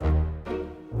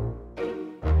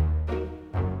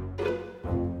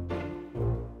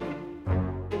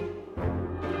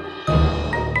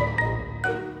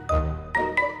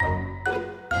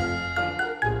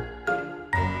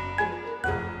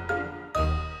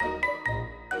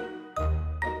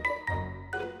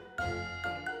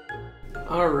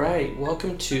All right,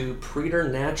 welcome to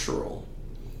Preternatural,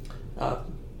 a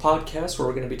podcast where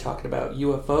we're going to be talking about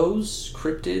UFOs,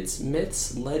 cryptids,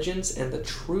 myths, legends, and the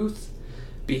truth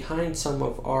behind some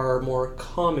of our more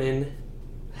common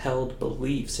held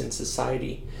beliefs in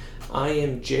society. I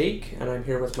am Jake, and I'm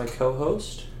here with my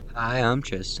co-host. Hi, I'm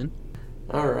Tristan.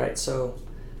 All right, so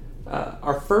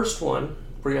our first one,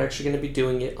 we're actually going to be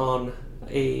doing it on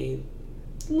a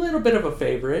little bit of a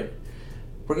favorite.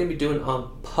 We're going to be doing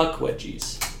on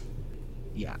Puckwedgies.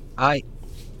 Yeah, I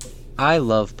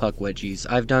love Puckwedgies.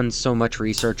 I've done so much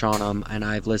research on them, and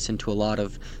I've listened to a lot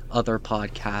of other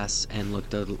podcasts and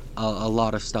looked at a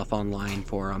lot of stuff online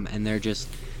for them, and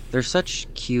they're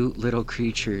such cute little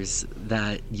creatures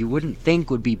that you wouldn't think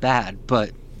would be bad,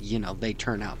 but, they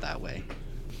turn out that way.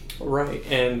 Right,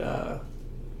 and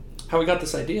how we got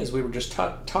this idea is we were just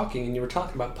talking, and you were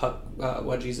talking about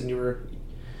Puckwedgies, and you're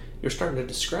starting to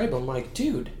describe them like,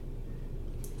 dude,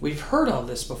 we've heard all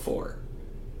this before.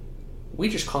 We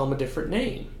just call them a different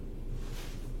name.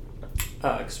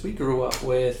 Because we grew up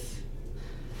with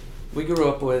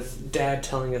Dad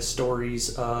telling us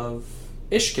stories of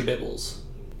Ishkabibbles.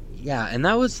 Yeah, and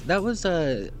that was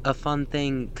a fun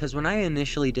thing, because when I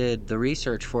initially did the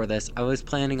research for this, I was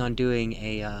planning on doing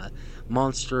a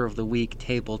Monster of the Week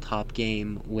tabletop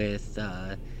game with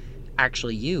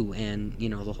actually you and,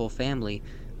 the whole family.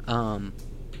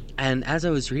 And as I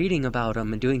was reading about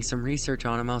them and doing some research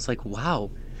on them, I was like, wow,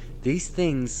 these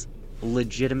things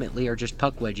legitimately are just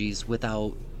Puckwedgies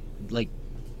without, like,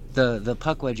 the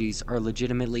Puckwedgies are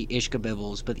legitimately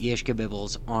Ishkabibbles, but the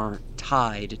Ishkabibbles aren't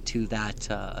tied to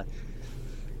that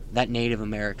Native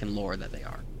American lore that they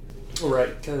are.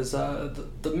 Right, because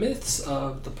the myths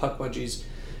of the Puckwedgies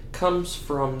comes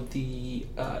from the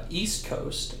East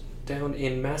Coast, down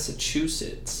in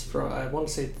Massachusetts. I want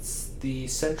to say it's the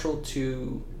central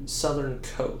to southern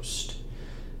coast.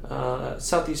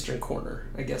 Southeastern corner,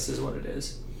 I guess is what it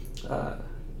is.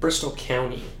 Bristol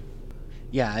County.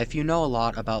 Yeah, if you know a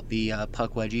lot about the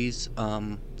Puckwedgies,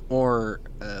 or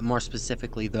more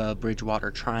specifically the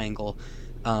Bridgewater Triangle,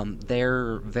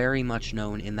 they're very much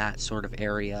known in that sort of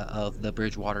area of the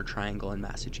Bridgewater Triangle in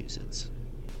Massachusetts.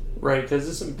 Right, because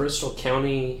isn't Bristol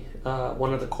County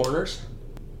one of the corners?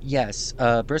 Yes,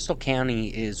 Bristol County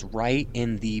is right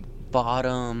in the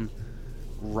bottom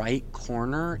right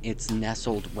corner. It's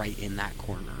nestled right in that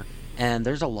corner. And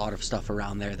there's a lot of stuff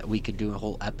around there that we could do a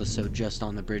whole episode just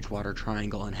on the Bridgewater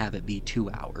Triangle and have it be 2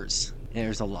 hours.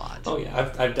 There's a lot. Oh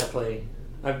yeah, I've definitely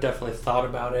thought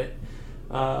about it.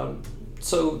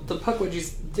 So the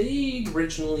Puckwedgies, they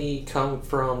originally come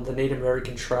from the Native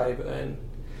American tribe, and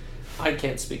I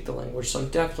can't speak the language, so I'm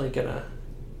definitely gonna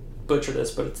butcher this,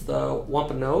 but it's the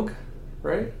Wampanoag,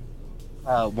 right?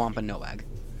 Wampanoag,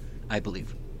 I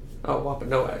believe. Oh,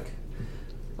 Wampanoag.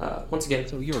 Once again,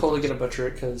 So you're totally close. gonna butcher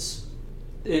it because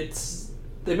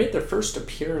they made their first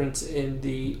appearance in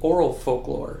the oral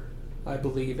folklore, I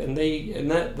believe, and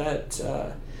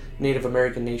that Native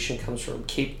American nation comes from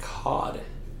Cape Cod,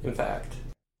 in fact.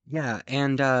 Yeah,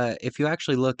 and if you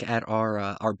actually look at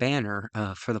our banner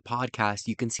for the podcast,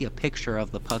 you can see a picture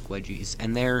of the Puckwedgies,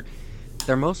 and they're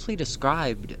mostly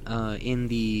described in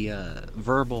the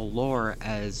verbal lore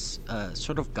as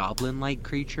sort of goblin-like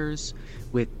creatures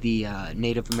with the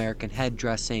Native American head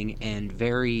dressing and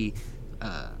very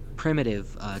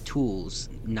primitive tools,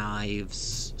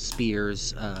 knives,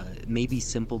 spears, maybe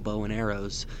simple bow and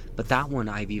arrows. But that one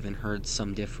I've even heard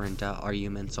some different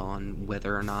arguments on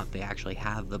whether or not they actually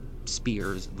have the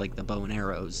spears, like the bow and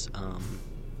arrows,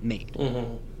 made.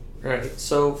 Mm-hmm. Right.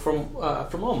 So from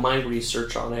all my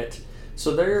research on it,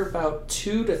 so they're about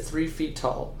 2 to 3 feet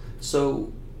tall.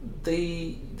 So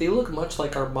they look much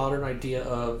like our modern idea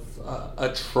of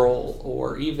a troll,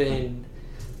 or even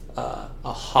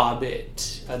a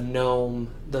hobbit, a gnome,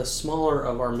 the smaller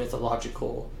of our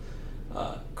mythological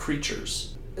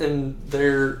creatures. And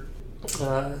their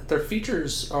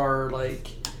features are like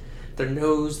their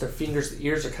nose, their fingers, the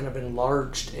ears are kind of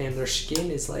enlarged, and their skin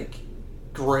is like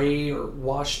gray or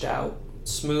washed out,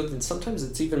 smooth, and sometimes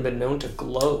it's even been known to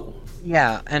glow.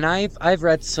 Yeah, and I've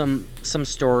read some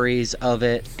stories of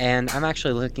it, and I'm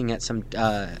actually looking at some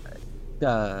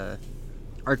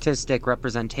artistic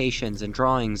representations and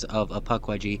drawings of a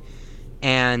Puckwedgie,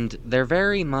 and they're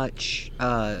very much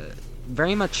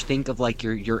think of like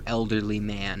your elderly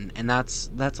man, and that's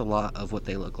a lot of what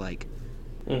they look like.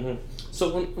 Mm-hmm.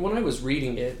 So when I was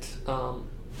reading it,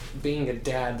 being a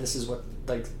dad, this is what,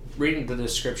 like, reading the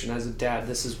description as a dad,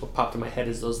 this is what popped in my head,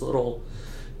 is those little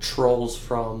trolls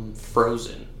from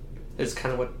Frozen. Is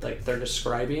kind of what, like, they're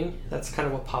describing. That's kind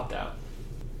of what popped out.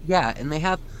 Yeah, and they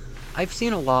have I've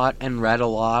seen a lot and read a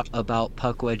lot about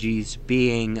Puckwedgies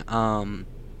being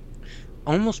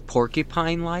almost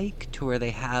porcupine-like, to where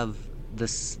they have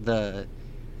the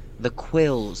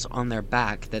quills on their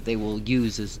back that they will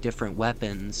use as different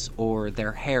weapons, or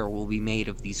their hair will be made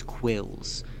of these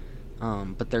quills.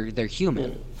 But they're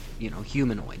human, Hmm.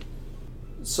 humanoid.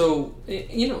 So,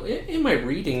 in my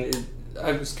reading,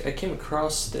 I came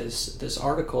across this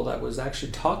article that was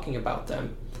actually talking about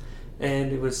them,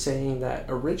 and it was saying that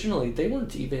originally they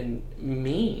weren't even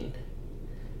mean.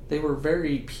 They were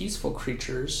very peaceful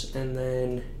creatures, and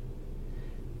then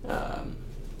um,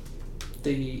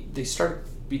 they started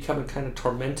becoming kind of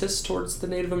tormentous towards the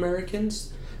Native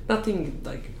Americans. Nothing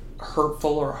like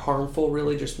hurtful or harmful,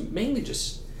 really. Just mainly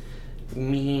just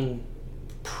mean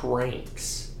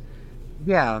pranks.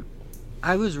 Yeah,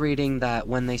 I was reading that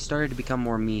when they started to become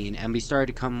more mean and we started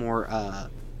to become more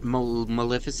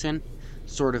maleficent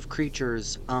sort of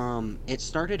creatures, it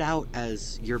started out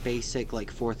as your basic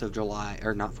like 4th of July,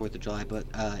 or not 4th of July, but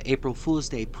April Fool's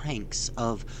Day pranks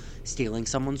of stealing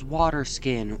someone's water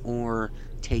skin or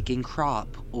taking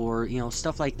crop, or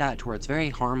stuff like that, to where it's very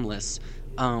harmless.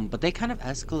 But they kind of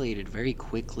escalated very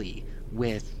quickly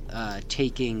with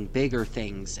taking bigger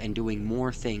things and doing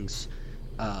more things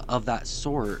of that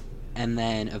sort, and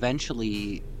then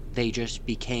eventually they just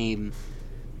became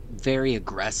very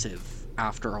aggressive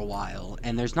after a while.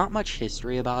 And there's not much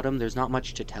history about them, there's not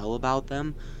much to tell about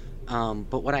them.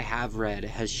 But what I have read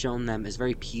has shown them as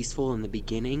very peaceful in the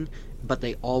beginning, but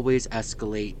they always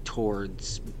escalate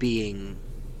towards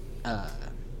uh,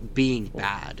 being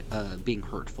bad, being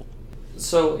hurtful.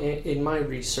 So, in my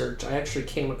research, I actually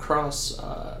came across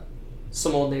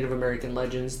some old Native American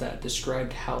legends that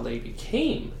described how they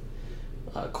became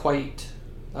quite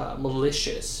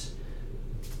malicious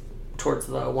towards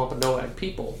the Wampanoag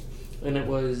people. And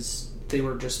they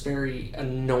were just very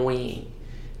annoying.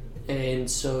 And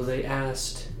so they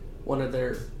asked one of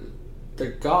their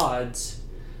gods,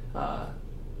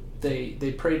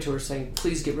 they prayed to her saying,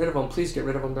 please get rid of them, please get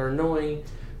rid of them, they're annoying.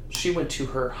 She went to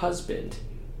her husband,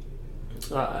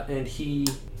 and he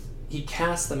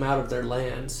cast them out of their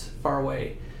lands far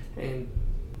away. And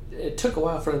it took a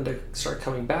while for them to start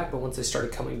coming back, but once they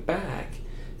started coming back,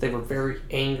 they were very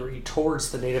angry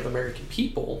towards the Native American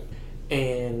people,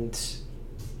 and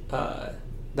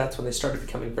that's when they started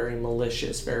becoming very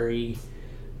malicious. Very,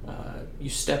 you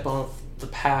step off the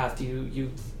path,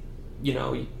 you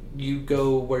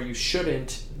go where you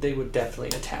shouldn't, they would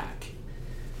definitely attack,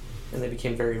 and they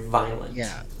became very violent.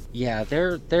 Yeah,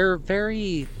 they're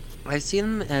very. I see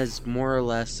them as more or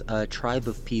less a tribe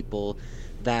of people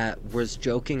that was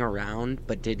joking around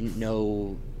but didn't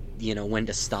know, when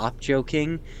to stop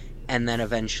joking, and then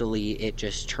eventually it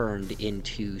just turned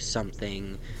into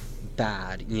something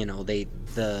bad.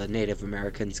 The Native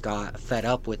Americans got fed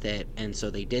up with it, and so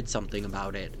they did something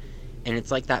about it. And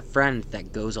it's like that friend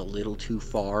that goes a little too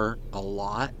far a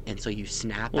lot, and so you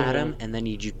snap at him, Mm-hmm. and then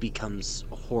he just becomes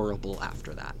horrible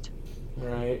after that.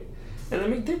 Right. And I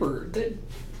mean,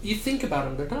 you think about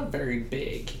them, they're not very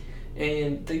big,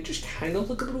 and they just kind of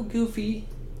look a little goofy,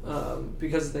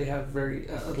 because they have very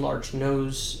large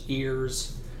nose,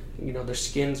 ears. Their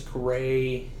skin's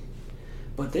gray,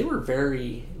 but they were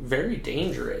very, very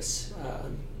dangerous.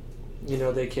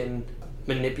 They can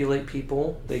manipulate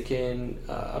people. They can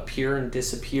appear and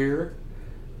disappear.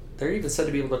 They're even said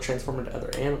to be able to transform into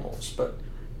other animals. But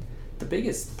the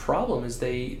biggest problem is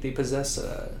they possess,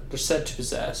 they're said to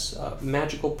possess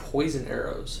magical poison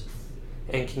arrows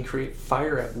and can create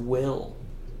fire at will.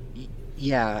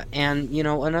 Yeah, and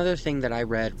another thing that I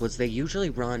read was they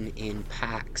usually run in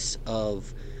packs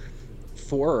of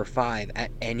 4 or 5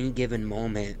 at any given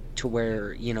moment, to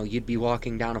where, you'd be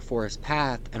walking down a forest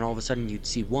path and all of a sudden you'd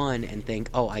see one and think,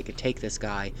 oh, I could take this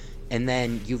guy. And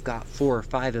then you've got 4 or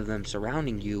 5 of them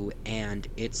surrounding you, and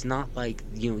it's not like,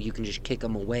 you can just kick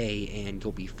them away and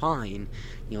you'll be fine.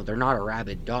 They're not a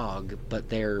rabid dog, but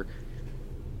they're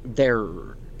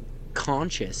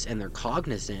conscious and they're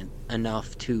cognizant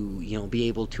enough to be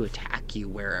able to attack you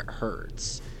where it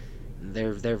hurts.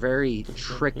 They're very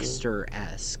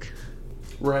trickster-esque.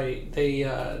 Right. They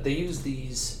use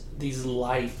these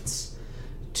lights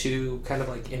to kind of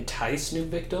like entice new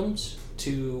victims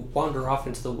to wander off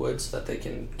into the woods so that they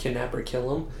can kidnap or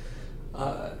kill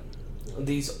them.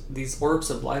 These orbs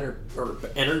of light or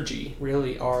energy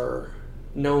really are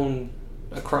known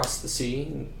across the sea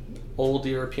in old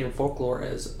European folklore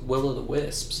as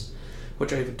will-o'-the-wisps,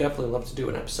 which I would definitely love to do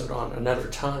an episode on another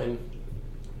time.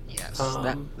 Yes,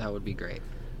 that would be great.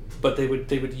 But they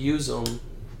would use them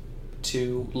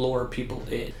to lure people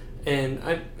in. And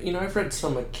I've read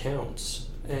some accounts,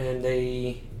 and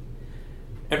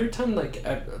every time, like,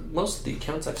 most of the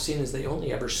accounts I've seen is they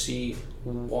only ever see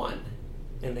one.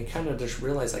 And they kind of just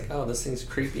realize, like, oh, this thing's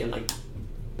creepy, and, like,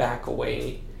 back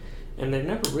away. And they're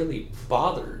never really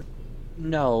bothered.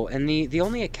 No, and the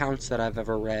only accounts that I've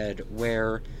ever read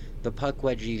where the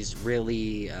Puckwedgies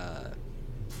really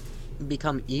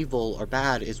become evil or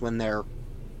bad is when they're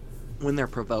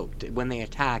provoked. When they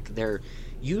attack, they're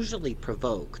usually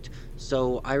provoked.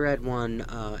 So I read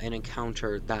an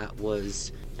encounter that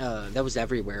was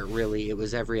everywhere. Really, it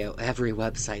was every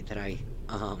website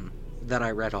that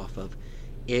I read off of.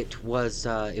 It was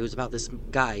about this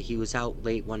guy. He was out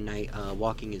late one night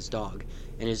walking his dog,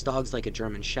 and his dog's like a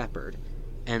German Shepherd,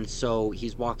 and so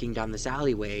he's walking down this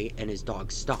alleyway, and his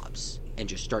dog stops and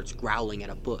just starts growling at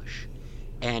a bush,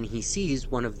 and he sees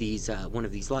one of these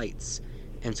lights,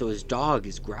 and so his dog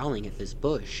is growling at this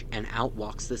bush, and out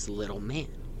walks this little man.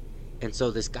 And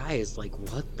so this guy is like,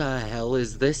 what the hell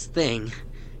is this thing?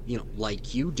 You know,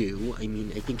 like you do. I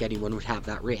mean, I think anyone would have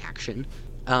that reaction.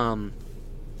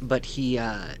 But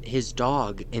his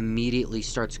dog immediately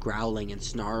starts growling and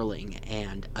snarling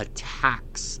and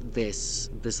attacks this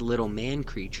little man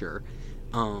creature.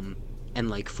 And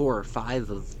like 4 or 5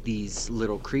 of these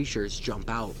little creatures jump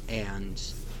out and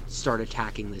start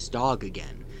attacking this dog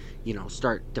again. You know,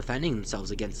 start defending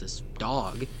themselves against this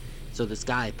dog. So this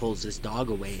guy pulls this dog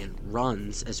away and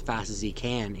runs as fast as he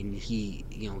can, and he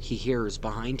hears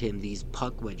behind him these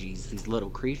Puckwedgies, these little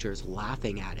creatures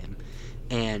laughing at him.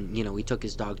 And, you know, he took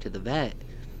his dog to the vet,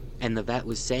 and the vet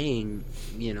was saying,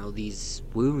 you know, these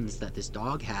wounds that this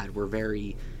dog had were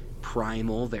very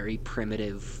primal, very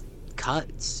primitive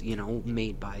cuts, you know,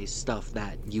 made by stuff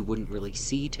that you wouldn't really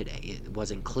see today. It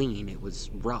wasn't clean, it was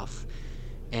rough.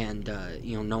 And,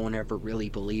 you know, no one ever really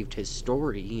believed his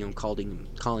story, you know,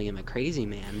 calling him a crazy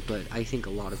man, but I think a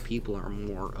lot of people are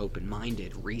more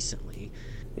open-minded recently.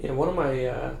 Yeah, one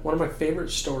of my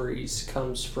favorite stories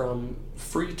comes from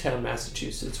Freetown,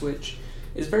 Massachusetts, which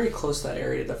is very close to that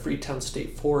area. The Freetown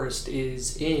State Forest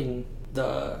is in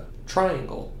the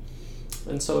Triangle,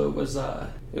 and so it was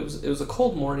a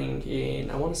cold morning in,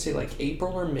 I want to say, like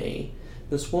April or May.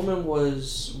 This woman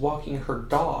was walking her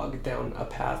dog down a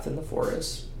path in the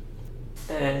forest,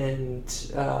 and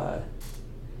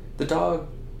the dog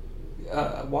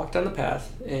walked down the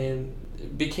path and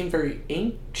became very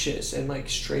anxious and like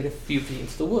strayed a few feet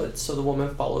into the woods. So the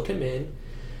woman followed him in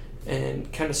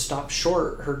and kind of stopped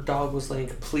short. Her dog was laying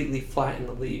completely flat in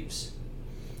the leaves,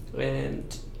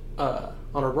 and on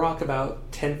a rock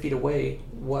about 10 feet away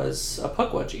was a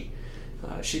Puckwedgie.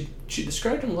 She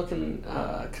described him looking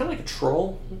kind of like a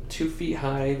troll, 2 feet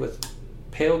high, with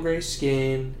pale gray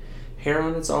skin, hair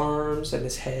on its arms and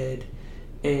his head,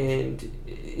 and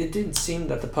it didn't seem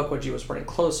that the Puckwedgie was wearing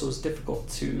clothes, so it was difficult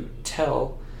to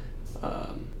tell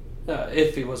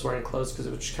if he was wearing clothes because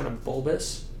it was just kind of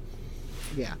bulbous.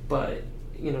 Yeah. But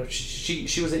you know,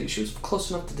 she was close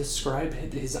enough to describe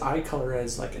his eye color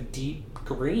as like a deep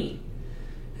green.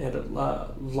 Had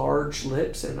large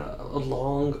lips and a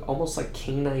long, almost like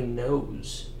canine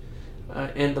nose.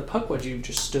 And the Puckwedgie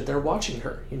just stood there watching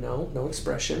her, you know, no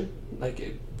expression. Like,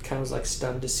 it kind of was like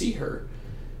stunned to see her.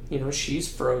 You know, she's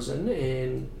frozen,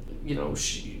 and, you know,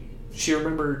 she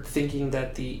remembered thinking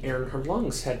that the air in her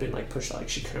lungs had been like pushed out, like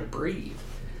she couldn't breathe.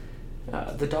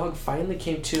 The dog finally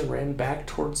came to and ran back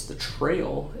towards the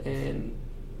trail, and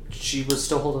she was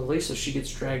still holding the leash, so she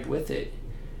gets dragged with it.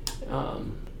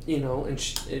 You know, and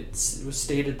it was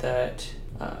stated that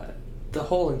the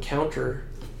whole encounter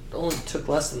only took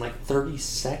less than like 30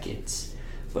 seconds.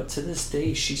 But to this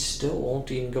day, she still won't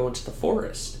even go into the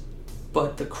forest.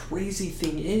 But the crazy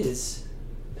thing is,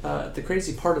 the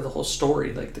crazy part of the whole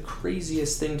story, like the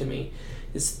craziest thing to me,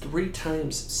 is 3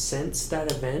 times since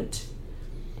that event,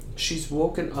 she's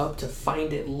woken up to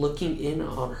find it looking in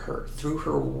on her through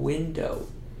her window.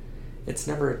 It's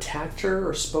never attacked her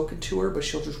or spoken to her, but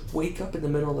she'll just wake up in the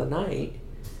middle of the night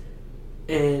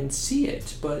and see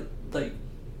it. But like,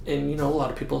 and you know, a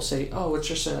lot of people say, "Oh, it's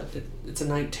just it's a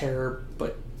night terror,"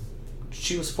 but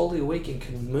she was fully awake and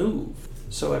could move.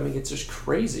 So I mean, it's just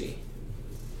crazy.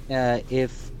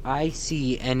 If I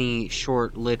see any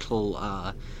short little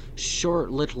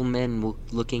men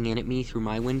looking in at me through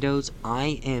my windows,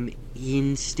 I am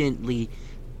instantly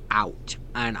out,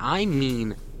 and I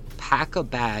mean, pack a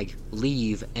bag,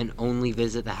 leave, and only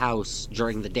visit the house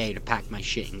during the day to pack my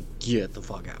shit and get the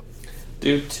fuck out.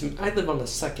 Dude, I live on the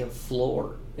 2nd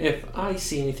floor. If I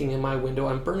see anything in my window,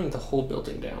 I'm burning the whole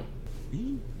building down.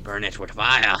 Burn it with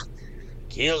fire.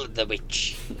 Kill the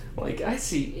witch. Like, I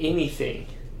see anything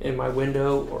in my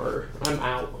window, or I'm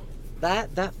out.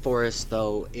 That forest,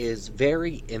 though, is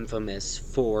very infamous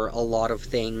for a lot of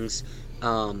things.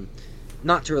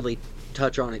 Not to really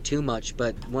touch on it too much,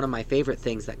 but one of my favorite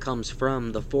things that comes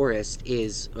from the forest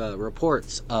is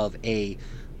reports of a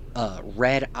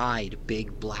red-eyed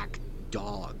big black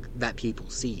dog that people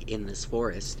see in this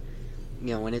forest.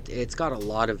 And it's got a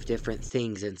lot of different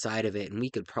things inside of it, and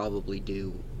we could probably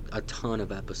do a ton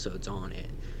of episodes on it.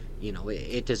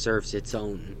 It deserves its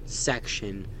own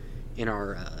section in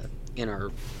our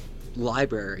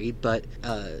library. But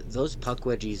those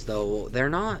Puckwedgies, though, they're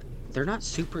not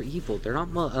super evil. They're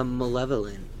not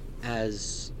malevolent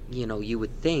as you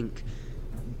would think,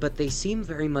 but they seem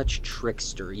very much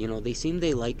trickster. They seem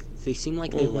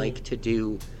like they like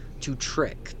to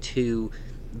trick, to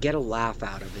get a laugh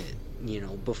out of it.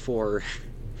 Before,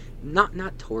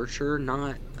 not torture,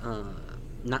 not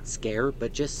scare,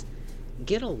 but just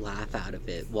get a laugh out of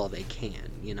it while they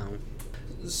can.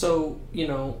 So,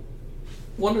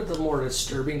 one of the more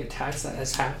disturbing attacks that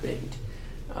has happened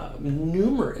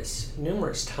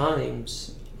numerous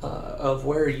times of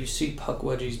where you see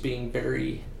Puckwedgies being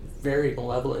very, very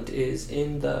malevolent is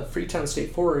in the Freetown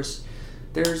State Forest.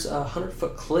 There's a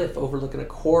 100-foot cliff overlooking a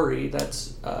quarry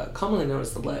that's commonly known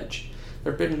as the Ledge.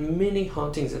 There have been many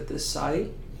hauntings at this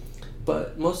site,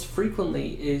 but most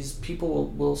frequently is people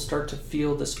will start to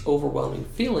feel this overwhelming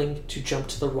feeling to jump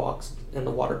to the rocks and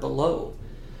the water below.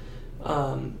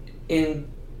 In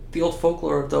the old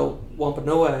folklore of the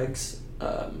Wampanoags,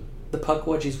 the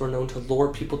Puckwedgies were known to lure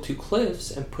people to cliffs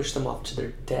and push them off to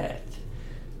their death.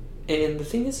 And the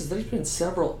thing is there's been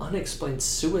several unexplained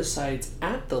suicides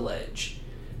at the Ledge.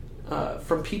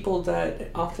 From people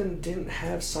that often didn't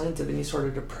have signs of any sort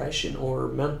of depression or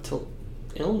mental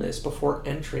illness before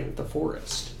entering the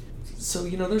forest. So,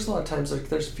 there's a lot of times,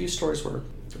 there's a few stories where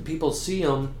people see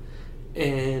them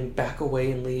and back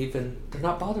away and leave, and they're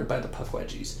not bothered by the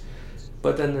Puckwedgies.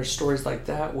 But then there's stories like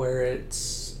that where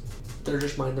they're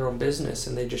just mind their own business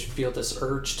and they just feel this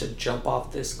urge to jump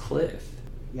off this cliff.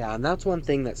 Yeah, and that's one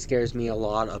thing that scares me a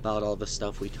lot about all the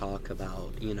stuff we talk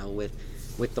about,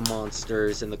 with the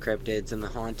monsters and the cryptids and the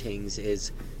hauntings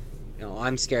is,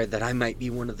 I'm scared that I might be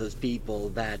one of those people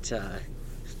that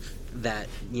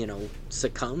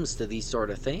succumbs to these sort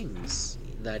of things.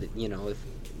 That, if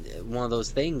one of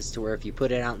those things to where if you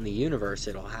put it out in the universe,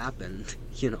 it'll happen,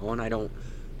 and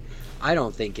I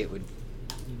don't think it would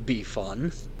be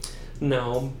fun.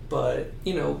 No, but,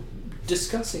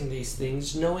 discussing these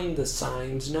things, knowing the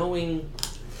signs, knowing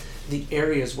the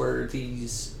areas where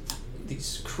these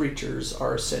creatures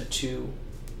are said to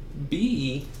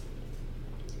be,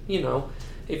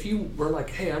 if you were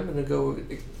like, hey, I'm going to go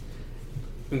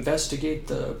investigate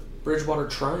the Bridgewater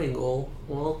Triangle,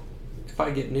 well, if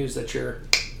I get news that you're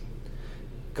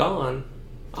gone,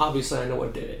 obviously I know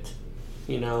what did it,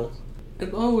 And,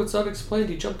 it's unexplained,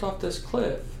 he jumped off this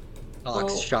cliff. I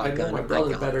know my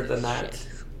brother better than that.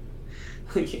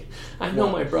 I know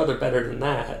my brother better than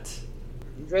that.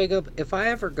 Drago, if I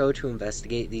ever go to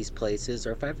investigate these places,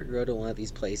 or if I ever go to one of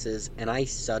these places and I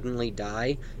suddenly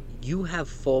die, you have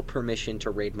full permission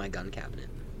to raid my gun cabinet.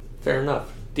 Fair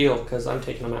enough. Deal, because I'm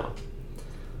taking them out.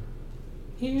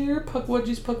 Here,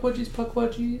 Puckwedgies, Puckwedgies,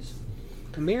 Puckwedgies.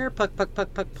 Come here, puck.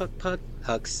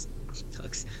 Hucks.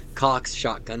 Cocks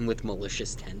shotgun with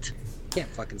malicious intent. Can't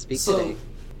fucking speak today.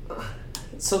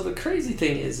 So the crazy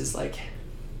thing is like,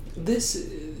 this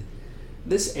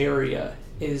area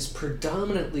is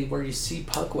predominantly where you see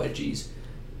Puckwedgies,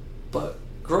 but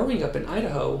growing up in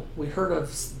Idaho, we heard of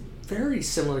very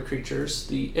similar creatures,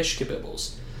 the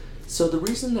Ishkabibbles. So the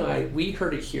reason that we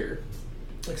heard it here,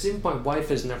 because even my wife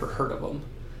has never heard of them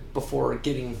before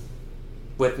getting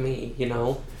with me,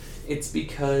 it's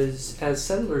because as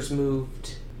settlers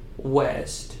moved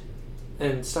west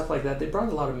and stuff like that, they brought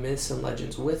a lot of myths and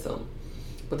legends with them.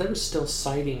 But there were still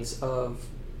sightings of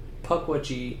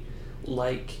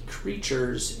Puckwedgie-like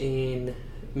creatures in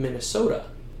Minnesota.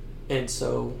 And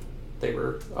so they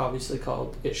were obviously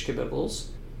called Ishkabibbles.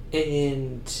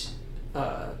 And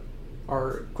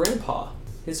our grandpa,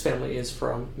 his family is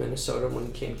from Minnesota. When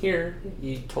he came here,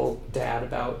 he told Dad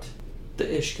about the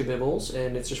Ishkabibbles,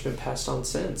 and it's just been passed on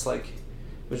since. Like,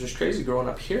 it was just crazy growing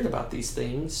up hearing about these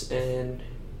things, and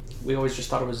we always just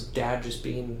thought it was Dad just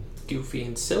being goofy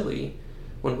and silly,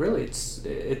 when really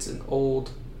it's an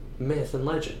old myth and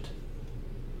legend.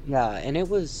 Yeah, and it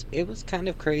was kind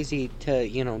of crazy to,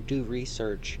 do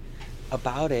research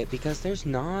about it, because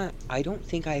I don't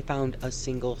think I found a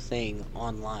single thing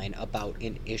online about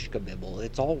an Ishkabibble.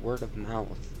 It's all word of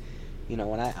mouth, and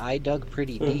I dug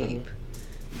pretty deep,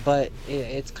 but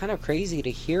it's kind of crazy to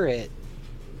hear it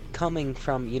coming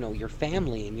from, your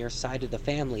family and your side of the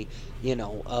family,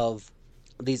 of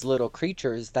these little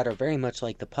creatures that are very much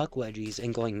like the Puckwedgies,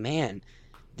 and going, man,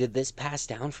 did this pass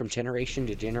down from generation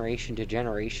to generation to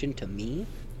generation to me?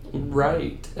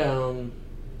 Right.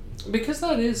 Because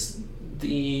that is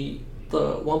the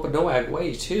Wampanoag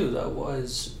way too. That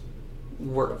was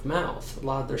word of mouth. A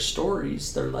lot of their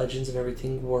stories, their legends, and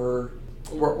everything were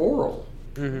oral.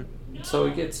 Hmm. So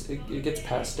it gets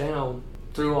passed down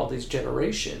through all these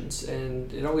generations,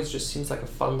 and it always just seems like a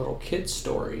fun little kid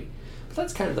story. But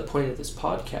that's kind of the point of this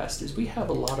podcast: is we have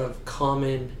a lot of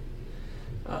common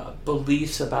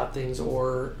beliefs about things,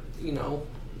 or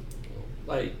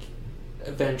like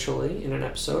eventually in an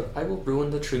episode, I will ruin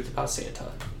the truth about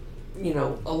Santa.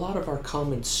 A lot of our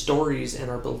common stories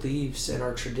and our beliefs and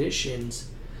our traditions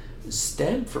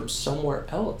stem from somewhere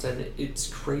else, and it's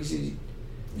crazy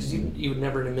because you would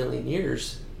never in a million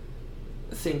years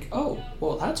think, oh,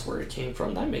 well, that's where it came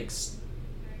from. That makes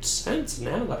sense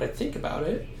now that I think about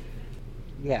it.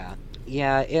 Yeah,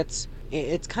 yeah, it's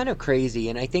kind of crazy,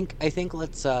 and I think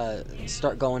let's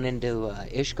start going into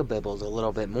Ishkabibbles a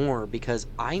little bit more, because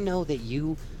I know that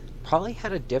you probably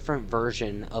had a different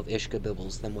version of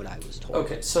Ishkabibbles than what I was told.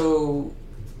 Okay, so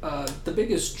the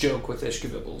biggest joke with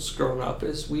Ishkabibbles growing up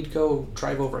is we'd go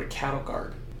drive over a cattle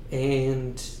guard,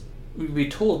 and we'd be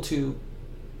told to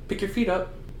pick your feet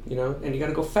up, and you got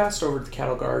to go fast over the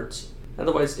cattle guards.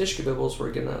 Otherwise, Ishkabibbles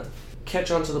were gonna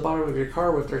catch onto the bottom of your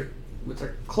car with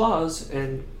their claws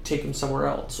and take them somewhere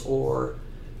else, or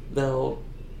they'll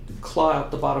claw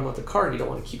out the bottom of the car and you don't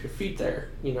want to keep your feet there.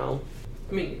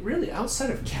 I mean, really, outside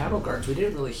of cattle guards, we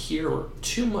didn't really hear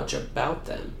too much about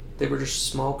them. They were just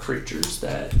small creatures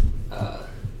that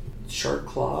sharp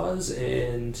claws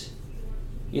and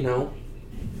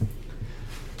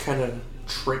kind of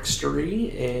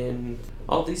trickstery and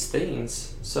all these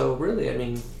things. So really, I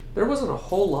mean, there wasn't a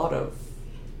whole lot of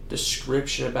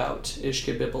description about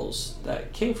Ishkabibbles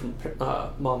that came from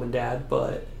mom and dad,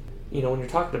 but when you're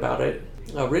talking about it,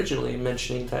 originally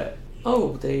mentioning that,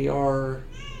 oh, they are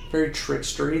very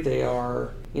trickstery, they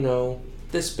are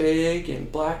this big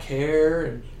and black hair,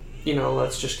 and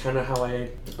that's just kind of how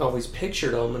I always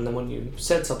pictured them. And then when you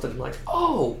said something, I'm like,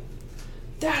 oh,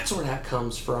 that's where that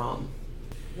comes from.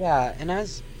 Yeah, and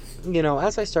as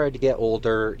I started to get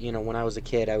older, when I was a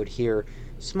kid, I would hear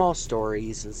small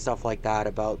stories and stuff like that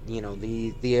about the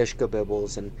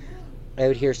Ishkabibbles, and I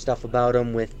would hear stuff about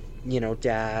them with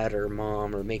dad or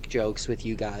mom, or make jokes with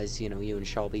you guys, you and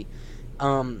Shelby.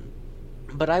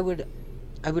 But I would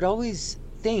always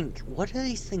think, what do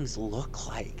these things look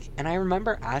like? And I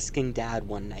remember asking Dad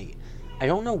one night. I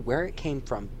don't know where it came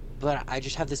from, but I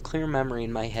just have this clear memory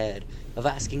in my head of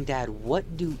asking Dad,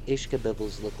 what do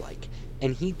Ishkabibbles look like?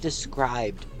 And he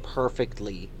described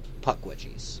perfectly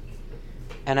Puckwedgies.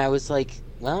 And I was like,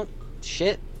 well,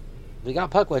 shit, we got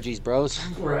Puckwedgies, bros.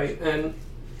 Right, and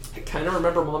I kind of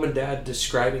remember mom and dad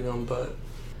describing them, but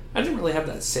I didn't really have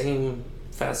that same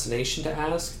fascination to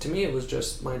ask. To me, it was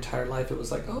just my entire life. It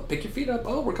was like, oh, pick your feet up.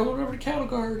 Oh, we're coming over to cattle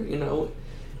guard. It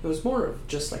was more of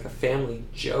just like a family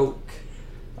joke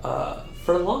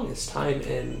for the longest time.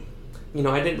 And,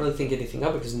 I didn't really think anything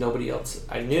of it because nobody else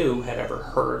I knew had ever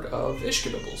heard of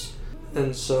Ishkabibbles.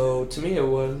 And so to me, it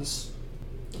was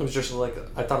just like,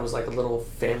 I thought it was like a little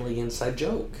family inside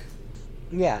joke.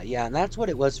 Yeah, and that's what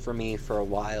it was for me for a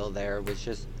while there. It was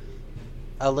just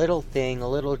a little thing, a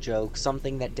little joke,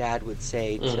 something that Dad would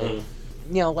say to,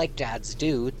 like dads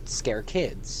do, scare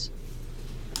kids.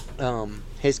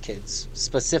 His kids,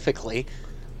 specifically.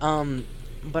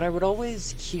 But I would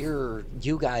always hear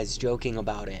you guys joking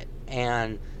about it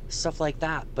and stuff like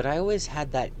that, but I always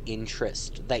had that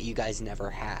interest that you guys never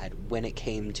had when it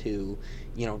came to,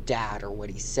 Dad or what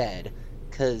he said,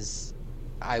 because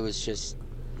I was just...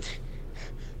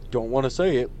 don't want to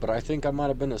say it, but I think I might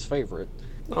have been his favorite.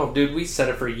 Oh, dude, we said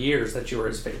it for years that you were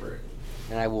his favorite.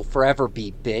 And I will forever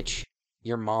be, bitch,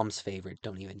 your mom's favorite.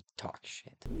 Don't even talk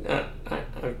shit.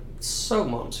 I'm so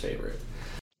mom's favorite.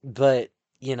 But,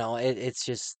 it's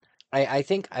just... I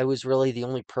think I was really the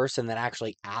only person that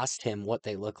actually asked him what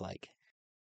they look like.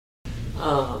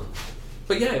 But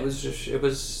yeah, it was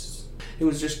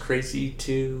just crazy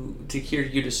to hear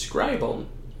you describe them.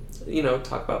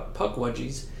 Talk about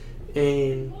Puckwedgies,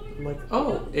 and I'm like,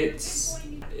 oh, it's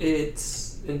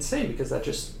insane, because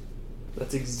that's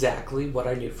exactly what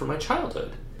I knew from my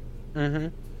childhood. Mm-hmm.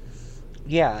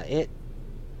 Yeah, it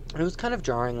was kind of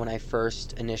jarring when I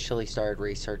first initially started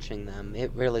researching them.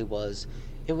 It really was.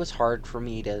 It was hard for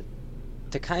me to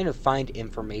kind of find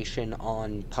information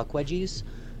on Puckwedgies.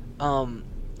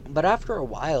 But after a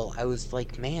while, I was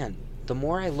like, man, the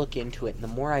more I look into it and the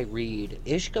more I read,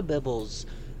 Ishkabibbles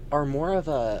are more of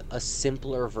a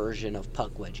simpler version of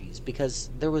Puckwedgies,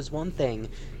 because there was one thing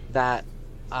that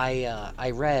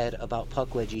I read about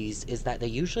Puckwedgies is that they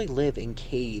usually live in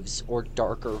caves or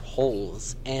darker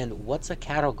holes. And what's a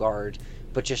cattle guard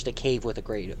but just a cave with a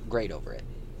grate over it,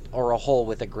 or a hole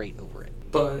with a grate over it?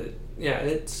 But yeah,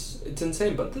 it's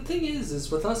insane. But the thing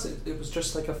is with us, it was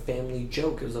just like a family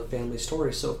joke. It was a family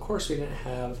story. So of course we didn't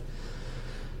have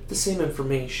the same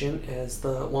information as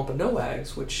the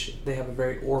Wampanoags, which they have a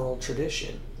very oral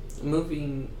tradition.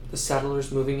 The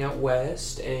settlers moving out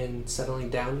west and settling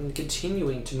down and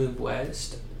continuing to move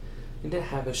west, and didn't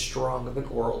have as strong of an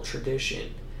oral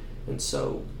tradition. And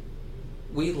so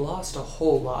we lost a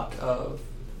whole lot of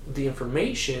the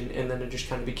information, and then it just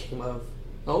kind of became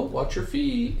oh, watch your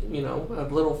feet, a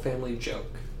little family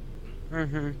joke.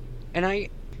 Mm-hmm. And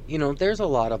there's a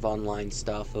lot of online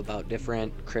stuff about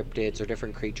different cryptids or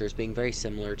different creatures being very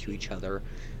similar to each other.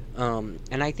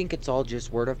 And I think it's all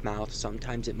just word of mouth.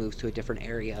 Sometimes it moves to a different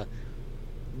area.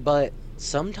 But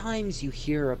sometimes you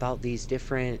hear about these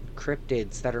different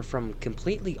cryptids that are from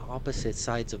completely opposite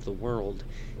sides of the world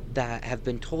that have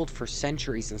been told for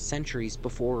centuries and centuries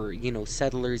before,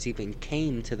 settlers even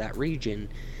came to that region.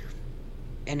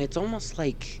 And it's almost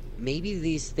like maybe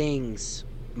these things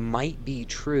might be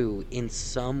true in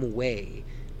some way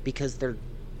because they're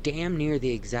damn near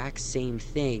the exact same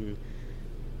thing,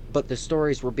 but the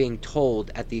stories were being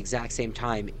told at the exact same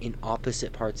time in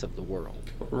opposite parts of the world.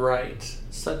 Right.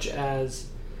 Such as,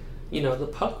 the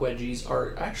Puckwedgies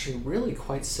are actually really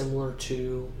quite similar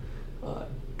to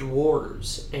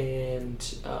dwarves, and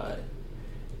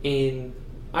in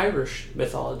Irish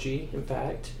mythology, in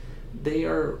fact, they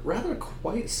are rather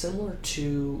quite similar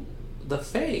to the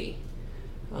Fae,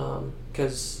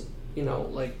 because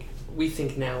like we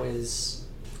think now is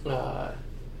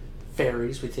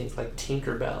fairies, we think like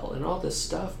Tinkerbell and all this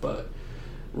stuff, but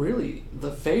really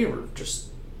the Fae were just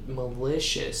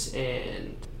malicious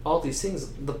and all these things.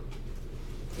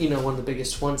 One of the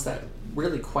biggest ones that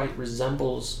really quite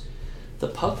resembles the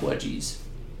Puckwedgies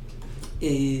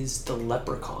is the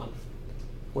leprechaun,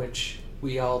 which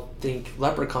we all think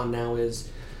leprechaun now is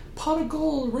pot of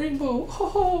gold, rainbow,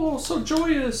 oh, so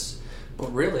joyous.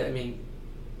 But really,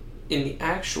 in the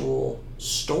actual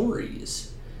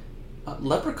stories,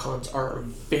 leprechauns are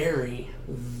very,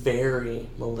 very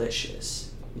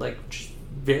malicious. Like, just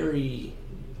very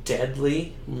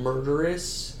deadly,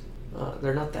 murderous.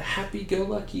 They're not the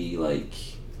happy-go-lucky, like,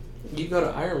 you go to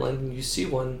Ireland and you see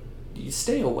one, you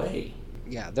stay away.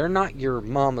 Yeah, they're not your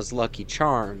mama's Lucky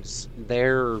Charms.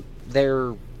 They're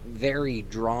very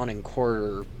drawn and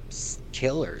quarter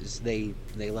killers. They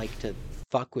like to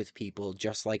fuck with people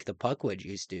just like the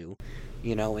Puckwedgies do,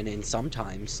 and in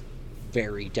sometimes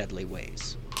very deadly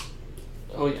ways.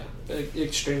 Oh yeah,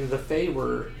 extremely. The Fae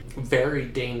were very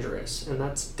dangerous, and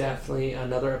that's definitely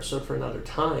another episode for another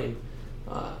time.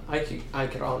 I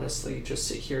could honestly just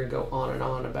sit here and go on and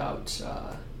on about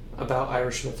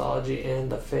Irish mythology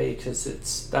and the Fae,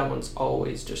 because that one's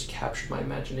always just captured my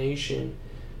imagination.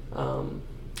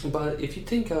 But if you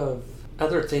think of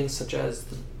other things such as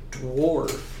the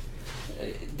dwarf,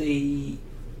 they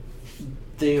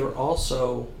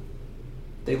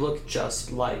look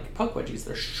just like Puckwedgies.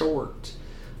 They're short,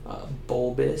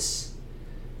 bulbous.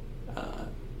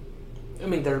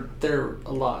 They're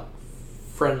a lot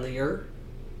friendlier.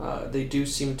 They do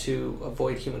seem to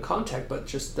avoid human contact, but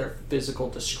just their physical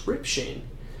description,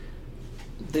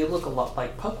 they look a lot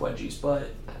like Puckwedgies, but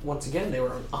once again, they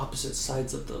were on opposite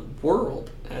sides of the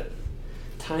world at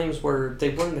times where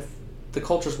the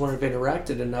cultures wouldn't have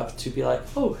interacted enough to be like,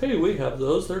 oh, hey, we have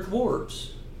those, they're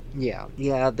dwarves. Yeah,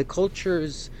 the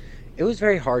cultures, it was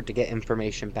very hard to get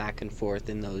information back and forth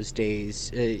in those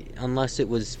days, unless it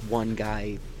was one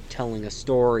guy telling a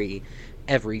story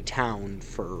every town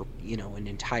for, an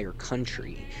entire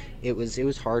country. It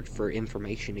was hard for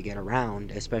information to get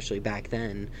around, especially back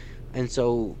then. And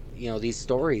so, these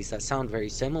stories that sound very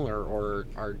similar or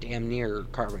are damn near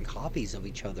carbon copies of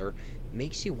each other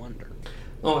makes you wonder.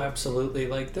 Oh, absolutely.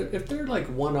 Like, if they're like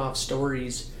one-off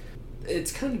stories,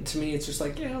 it's kind of, to me, it's just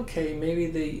like, yeah, okay,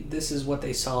 maybe this is what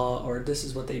they saw or this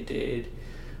is what they did.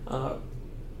 The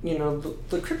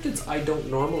cryptids I don't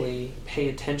normally pay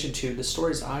attention to, the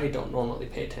stories I don't normally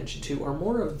pay attention to are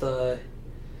more of the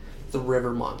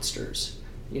river monsters.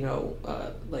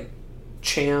 Like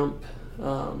Champ.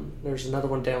 There's another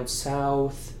one down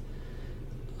south.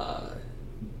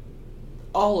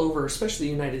 All over, especially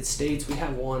the United States, we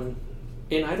have one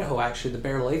in Idaho, actually, the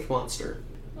Bear Lake Monster.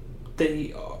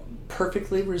 They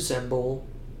perfectly resemble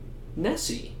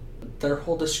Nessie. Their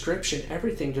whole description,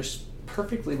 everything just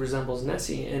perfectly resembles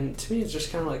Nessie, and to me it's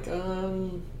just kind of like,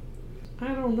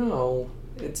 I don't know.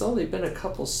 It's only been a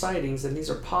couple sightings, and these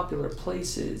are popular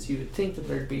places. You would think that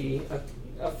there'd be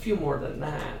a few more than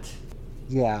that.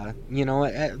 Yeah,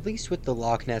 at least with the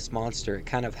Loch Ness Monster, it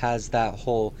kind of has that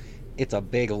whole it's a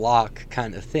big lock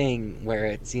kind of thing where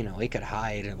it's, it could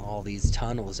hide in all these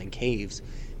tunnels and caves.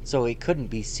 So it couldn't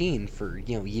be seen for,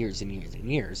 years and years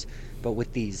and years. But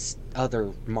with these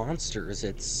other monsters,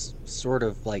 it's sort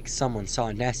of like someone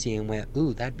saw Nessie and went,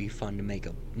 "Ooh, that'd be fun to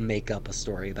make up a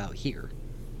story about here."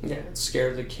 Yeah,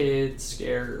 scare the kids,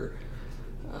 scare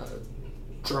uh,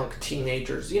 drunk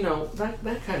teenagers,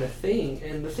 that kind of thing.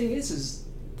 And the thing is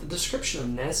the description of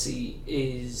Nessie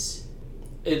is,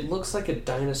 it looks like a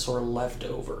dinosaur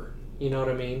leftover. You know what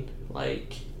I mean?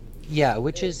 Like, Yeah,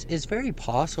 which is very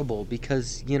possible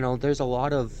because, there's a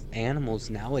lot of animals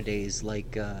nowadays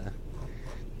like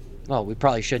well, we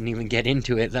probably shouldn't even get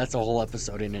into it. That's a whole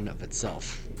episode in and of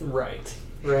itself. right,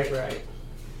 right.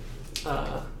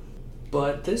 Uh,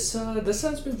 but this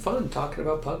has been fun talking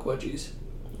about Puckwedgies.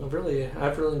 I've really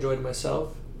enjoyed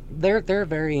myself. They're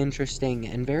very interesting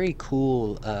and very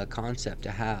cool concept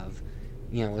to have,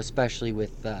 especially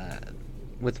with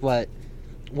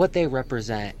what they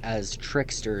represent as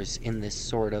tricksters in this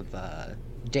sort of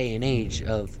day and age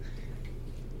of,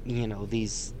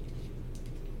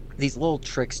 these little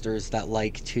tricksters that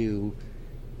like to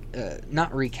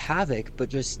not wreak havoc, but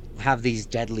just have these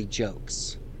deadly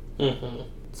jokes. Mm-hmm.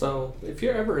 So if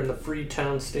you're ever in the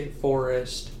Freetown State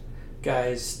Forest,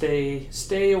 guys,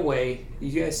 stay away.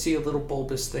 You guys see a little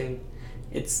bulbous thing?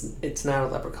 It's not a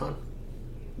leprechaun.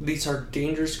 These are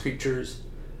dangerous creatures.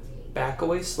 Back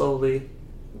away slowly.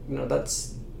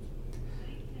 That's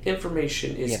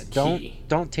information is key.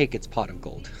 Don't take its pot of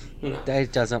gold. No.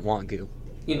 It doesn't want goo.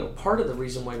 Part of the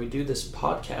reason why we do this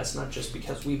podcast, not just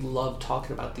because we love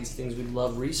talking about these things, we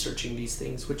love researching these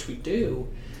things, which we do.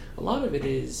 A lot of it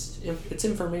is it's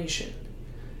information.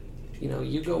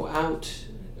 You go out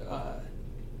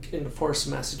in the forest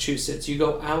of Massachusetts, you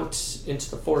go out into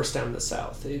the forest down in the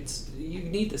south. You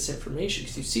need this information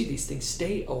because you see these things.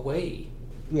 Stay away.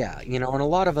 Yeah, and a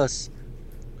lot of us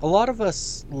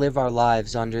live our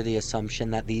lives under the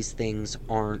assumption that these things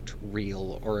aren't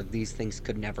real or these things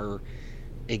could never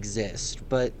exist,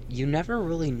 but you never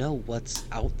really know what's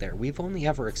out there. We've only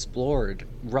ever explored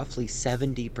roughly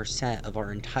 70% of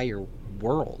our entire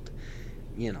world,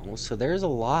 so there's a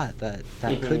lot that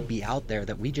Mm-hmm. could be out there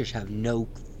that we just have no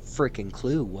freaking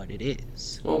clue what it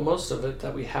is. Well, most of it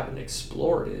that we haven't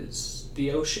explored is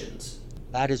the oceans.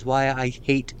 That is why I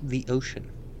hate the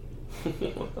ocean.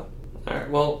 All right.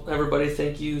 Well, everybody,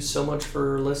 thank you so much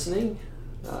for listening.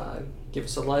 Give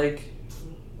us a like,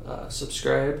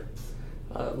 subscribe.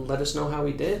 Let us know how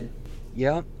we did.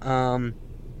 Yeah,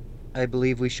 I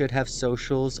believe we should have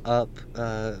socials up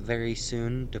very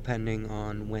soon, depending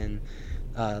on when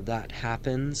that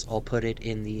happens. I'll put it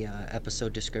in the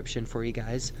episode description for you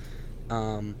guys.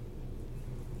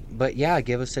 But yeah,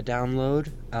 give us a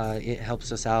download. It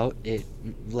helps us out. It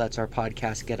lets our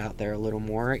podcast get out there a little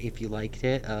more. If you liked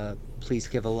it, please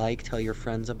give a like. Tell your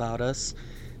friends about us.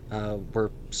 We're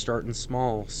starting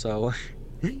small, so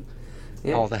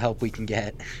Yeah. all the help we can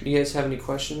get. Do you guys have any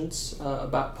questions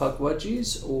about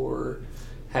Puckwedgies, or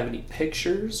have any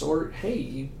pictures, or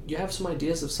hey, you have some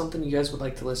ideas of something you guys would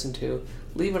like to listen to?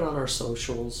 Leave it on our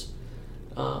socials.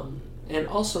 And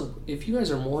also, if you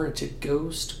guys are more into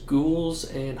ghosts, ghouls,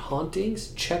 and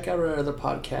hauntings, check out our other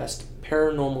podcast,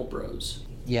 Paranormal Bros.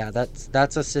 Yeah,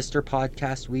 that's a sister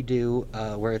podcast we do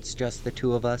where it's just the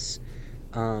two of us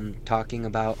talking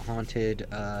about haunted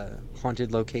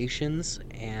locations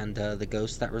and the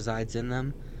ghost that resides in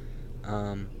them.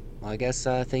 Well, I guess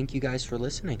thank you guys for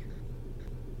listening.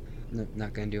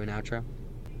 Not gonna do an outro.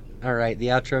 All right, the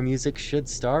outro music should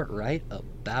start right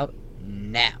about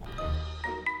now.